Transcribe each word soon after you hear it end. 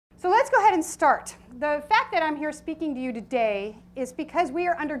let's go ahead and start. The fact that I'm here speaking to you today is because we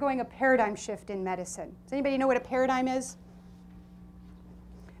are undergoing a paradigm shift in medicine. Does anybody know what a paradigm is?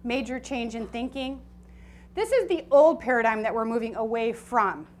 Major change in thinking. This is the old paradigm that we're moving away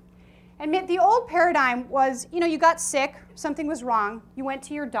from. And the old paradigm was, you got sick, something was wrong, you went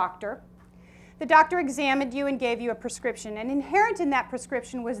to your doctor. The doctor examined you and gave you a prescription, and inherent in that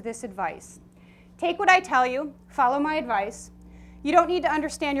prescription was this advice. Take what I tell you, follow my advice. You don't need to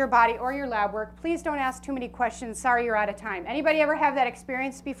understand your body or your lab work. Please don't ask too many questions. Sorry, you're out of time. Anybody ever have that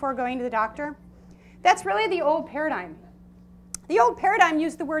experience before going to the doctor? That's really the old paradigm. The old paradigm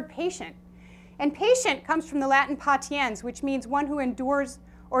used the word patient. And patient comes from the Latin patiens, which means one who endures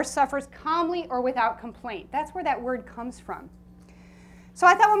or suffers calmly or without complaint. That's where that word comes from. So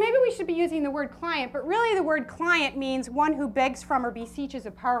I thought, well, maybe we should be using the word client, but really the word client means one who begs from or beseeches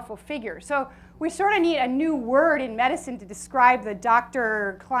a powerful figure. So we sort of need a new word in medicine to describe the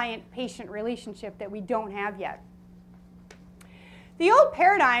doctor-client-patient relationship that we don't have yet. The old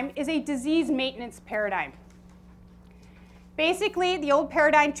paradigm is a disease maintenance paradigm. Basically, the old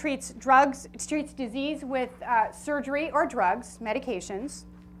paradigm treats disease with surgery or drugs, medications.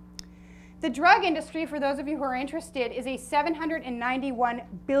 The drug industry, for those of you who are interested, is a $791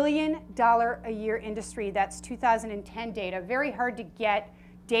 billion a year industry. That's 2010 data. Very hard to get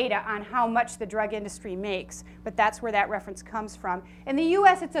data on how much the drug industry makes, but that's where that reference comes from. In the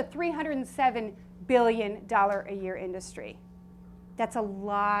US, it's a $307 billion a year industry. That's a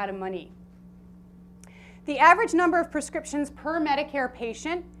lot of money. The average number of prescriptions per Medicare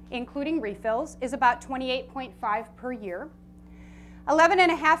patient, including refills, is about 28.5 per year.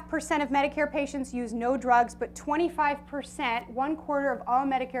 11.5% of Medicare patients use no drugs, but 25%, 1/4 of all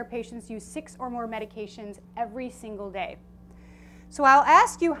Medicare patients use 6 or more medications every single day. So I'll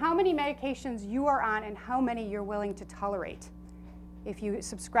ask you how many medications you are on and how many you're willing to tolerate if you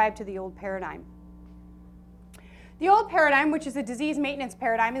subscribe to the old paradigm. The old paradigm, which is a disease maintenance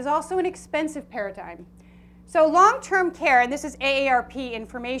paradigm, is also an expensive paradigm. So long-term care, and this is AARP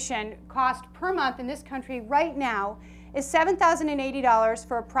information, cost per month in this country right now is $7,080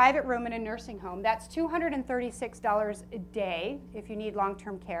 for a private room in a nursing home. That's $236 a day if you need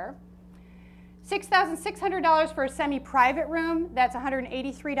long-term care. $6,600 for a semi-private room. That's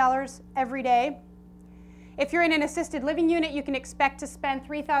 $183 every day. If you're in an assisted living unit, you can expect to spend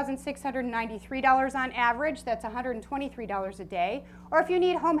 $3,693 on average. That's $123 a day. Or if you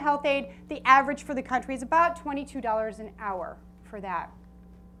need home health aid, the average for the country is about $22 an hour for that.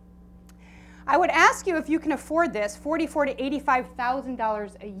 I would ask you if you can afford this, $44,000 to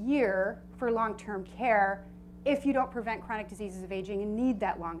 $85,000 a year for long-term care if you don't prevent chronic diseases of aging and need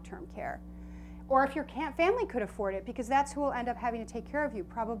that long-term care. Or if your family could afford it, because that's who will end up having to take care of you,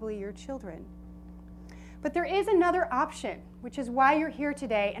 probably your children. But there is another option, which is why you're here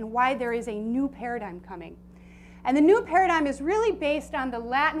today and why there is a new paradigm coming. And the new paradigm is really based on the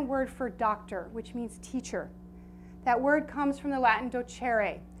Latin word for doctor, which means teacher. That word comes from the Latin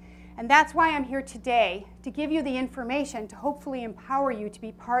docere. And that's why I'm here today, to give you the information to hopefully empower you to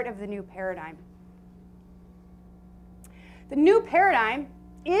be part of the new paradigm. The new paradigm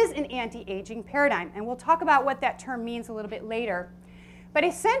is an anti-aging paradigm, and we'll talk about what that term means a little bit later. But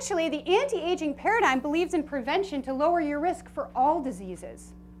essentially, the anti-aging paradigm believes in prevention to lower your risk for all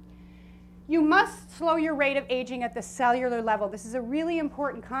diseases. You must slow your rate of aging at the cellular level. This is a really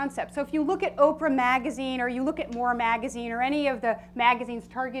important concept. So if you look at Oprah magazine or you look at More magazine or any of the magazines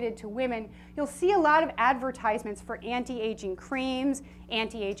targeted to women, you'll see a lot of advertisements for anti-aging creams,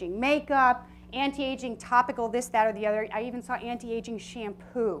 anti-aging makeup, anti-aging topical this, that, or the other. I even saw anti-aging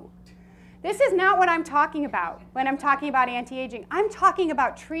shampoo. This is not what I'm talking about when I'm talking about anti-aging. I'm talking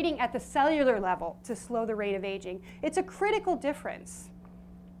about treating at the cellular level to slow the rate of aging. It's a critical difference.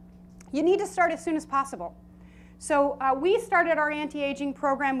 You need to start as soon as possible. So we started our anti-aging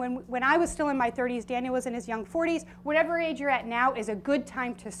program when I was still in my 30s. Daniel was in his young 40s. Whatever age you're at now is a good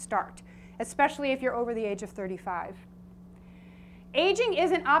time to start, especially if you're over the age of 35. Aging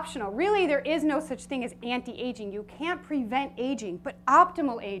isn't optional. Really, there is no such thing as anti-aging. You can't prevent aging, but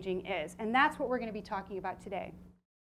optimal aging is, and that's what we're going to be talking about today.